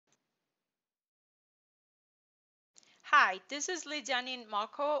Hi, this is Lidiane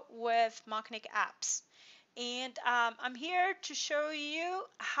Mako with Machnic Apps, and I'm here to show you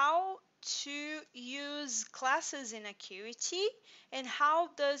how to use classes in Acuity and how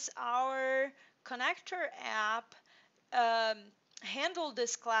does our connector app um, handle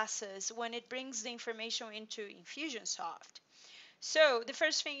these classes when it brings the information into Infusionsoft. So the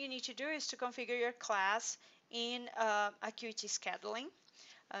first thing you need to do is to configure your class in Acuity Scheduling.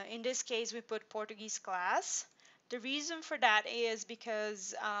 In this case, we put Portuguese class. The reason for that is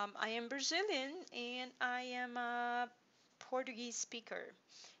because I am Brazilian and I am a Portuguese speaker.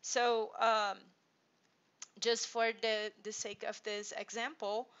 So just for the sake of this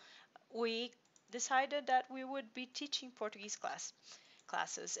example, we decided that we would be teaching Portuguese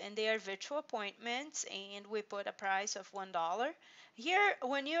classes, and they are virtual appointments, and we put a price of $1. Here,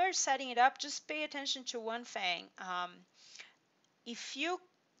 when you are setting it up, just pay attention to one thing. If you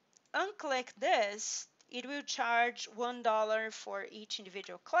unclick this, it will charge $1 for each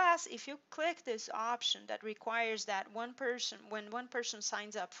individual class. If you click this option that requires that when one person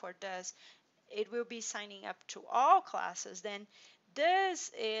signs up for this, it will be signing up to all classes, then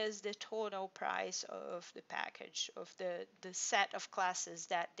this is the total price of the package of the set of classes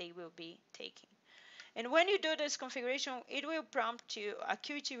that they will be taking. And when you do this configuration, it will prompt you,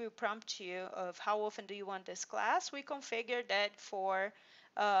 Acuity will prompt you of how often do you want this class. We configured that for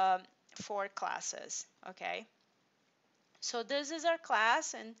 4 classes, okay? So this is our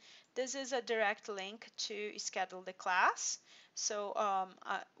class, and this is a direct link to schedule the class. So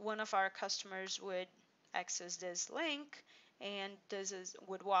one of our customers would access this link, and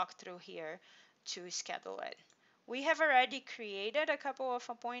would walk through here to schedule it. We have already created a couple of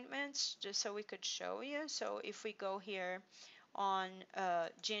appointments just so we could show you. So if we go here on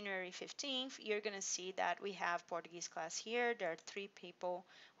January 15th, you're going to see that we have Portuguese class here. There are 3 people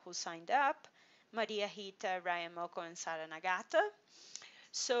who signed up: Maria Rita, Ryan Moko, and Sara Nagata.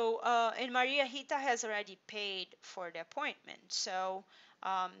 So, and Maria Rita has already paid for the appointment. So,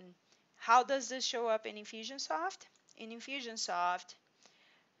 um, how does this show up in Infusionsoft? In Infusionsoft,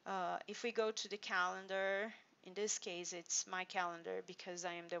 if we go to the calendar, in this case, it's my calendar because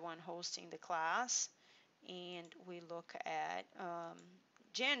I am the one hosting the class, and we look at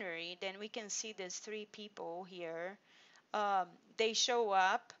January, then we can see there's 3 people here. They show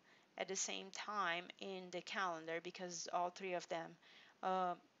up at the same time in the calendar because all 3 of them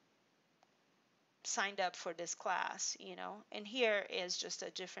uh, signed up for this class, you know. And here is just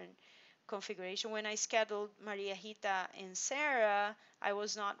a different configuration. When I scheduled Maria Rita and Sarah, I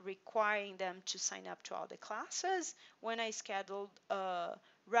was not requiring them to sign up to all the classes. When I scheduled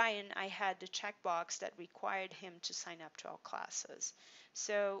Ryan, I had the checkbox that required him to sign up to all classes.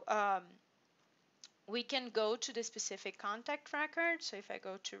 So we can go to the specific contact record. So if I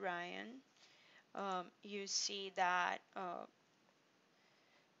go to Ryan, you see that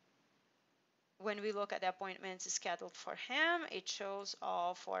when we look at the appointments scheduled for him, it shows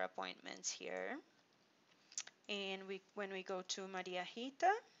all 4 appointments here. And when we go to Maria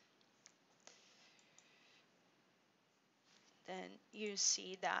Rita, then you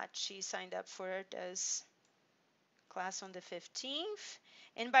see that she signed up for this class on the 15th.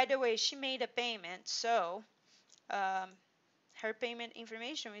 And by the way, she made a payment, so her payment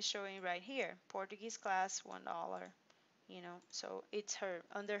information is showing right here. Portuguese class, $1. You know, so it's her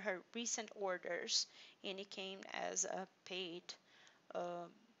under her recent orders, and it came as a uh,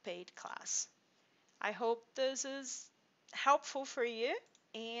 paid class. I hope this is helpful for you,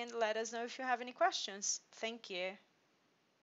 and let us know if you have any questions. Thank you.